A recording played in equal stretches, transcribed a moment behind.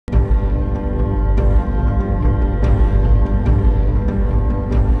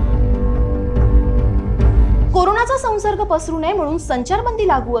संसर्ग पसरू नये म्हणून संचारबंदी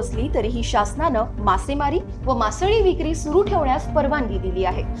लागू असली तरीही शासनानं मासेमारी व मासळी विक्री सुरू ठेवण्यास परवानगी दिली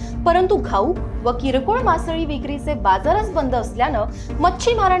आहे। परंतु घाऊक व किरकोळ मासळी विक्रीचे बाजारच बंद असल्यानं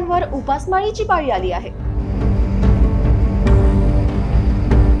मच्छीमारांवर उपासमारीची पाळी आली आहे।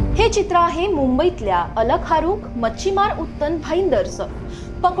 हे चित्र आहे मुंबईतल्या अलखारुक मच्छीमार उत्तन भाईंदरचं।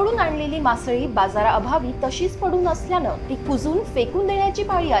 पकडून आणलेली मासळी बाजाराअभावी तशीच पडून असल्यानं ती कुजून फेकून देण्याची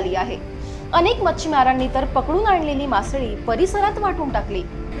पाळी आली आहे। अनेक मच्छीमारांनी तर पकडून आणलेली मासळी परिसरात वाटून टाकली।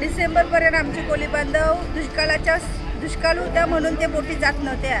 डिसेंबर पर्यंत आमचे कोळी बांधव दुष्काळ होता म्हणून ते बोटी जात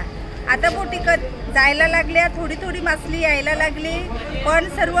नव्हत्या। आता बोटी जायला लागल्या, थोडी थोडी मासली यायला लागली, पण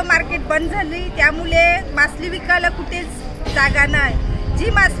सर्व मार्केट बंद झाली, त्यामुळे मासली विकायला कुठेच जागा नाही। जी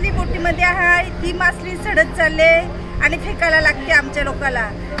मासली बोटीमध्ये आहे ती मासली सडत चालले आणि फेकायला लागते आमच्या लोकांना।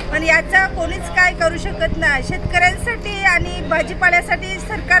 पण याचा कोणीच काय करू शकत नाही। शेतकऱ्यांसाठी आणि भाजीपाल्यासाठी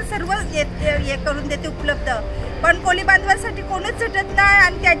सरकार सर्व हे करून देते उपलब्ध, पण कोळी बांधवांसाठी कोणीच झटत नाही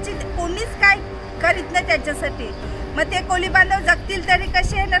आणि त्याची कोणीच काय करीत नाही त्याच्यासाठी। मग ते कोळी बांधव जगतील तरी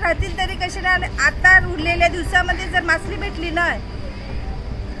कसे ना राहतील तरी कसे ना। आता उरलेल्या दिवसामध्ये जर मासली भेटली नाही,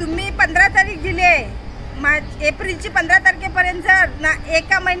 तुम्ही 15 तारीख दिली आहे, एप्रिलची 15 तारखेपर्यंत जर ना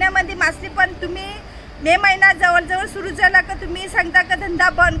एका महिन्यामध्ये मासली, पण तुम्ही मे महिना जवळजवळ सुरू झाला का तुम्ही सांगता का धंदा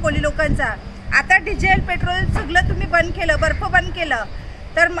बंद कोळी लोकांचा। आता डिझेल पेट्रोल सगळं तुम्ही बंद केलं, बर्फ बंद केलं,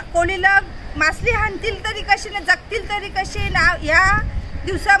 तर कोळीला मासली हाणतील तरी कशी ना, जगतील तरी कशी ना। या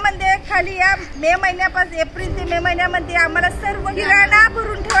दिवसामध्ये खाली या मे महिन्यापासून एप्रिल ते मे महिन्यामध्ये आम्हाला सर्व किराणा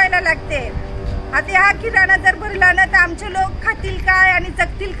भरून ठेवायला लागते। आता हा किराणा जर भरला ना तर आमचे लोक खातील काय आणि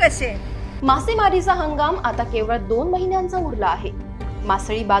जगतील कसे। मासेमारीचा हंगाम आता केवळ 2 महिन्यांचा उरला आहे।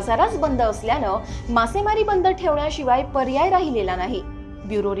 मासळी बाजारच बंद असल्यानं मासेमारी बंद ठेवण्याशिवाय पर्याय राहिलेला नाही।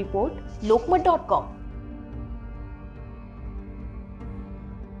 Bureau report, लोकमत.com।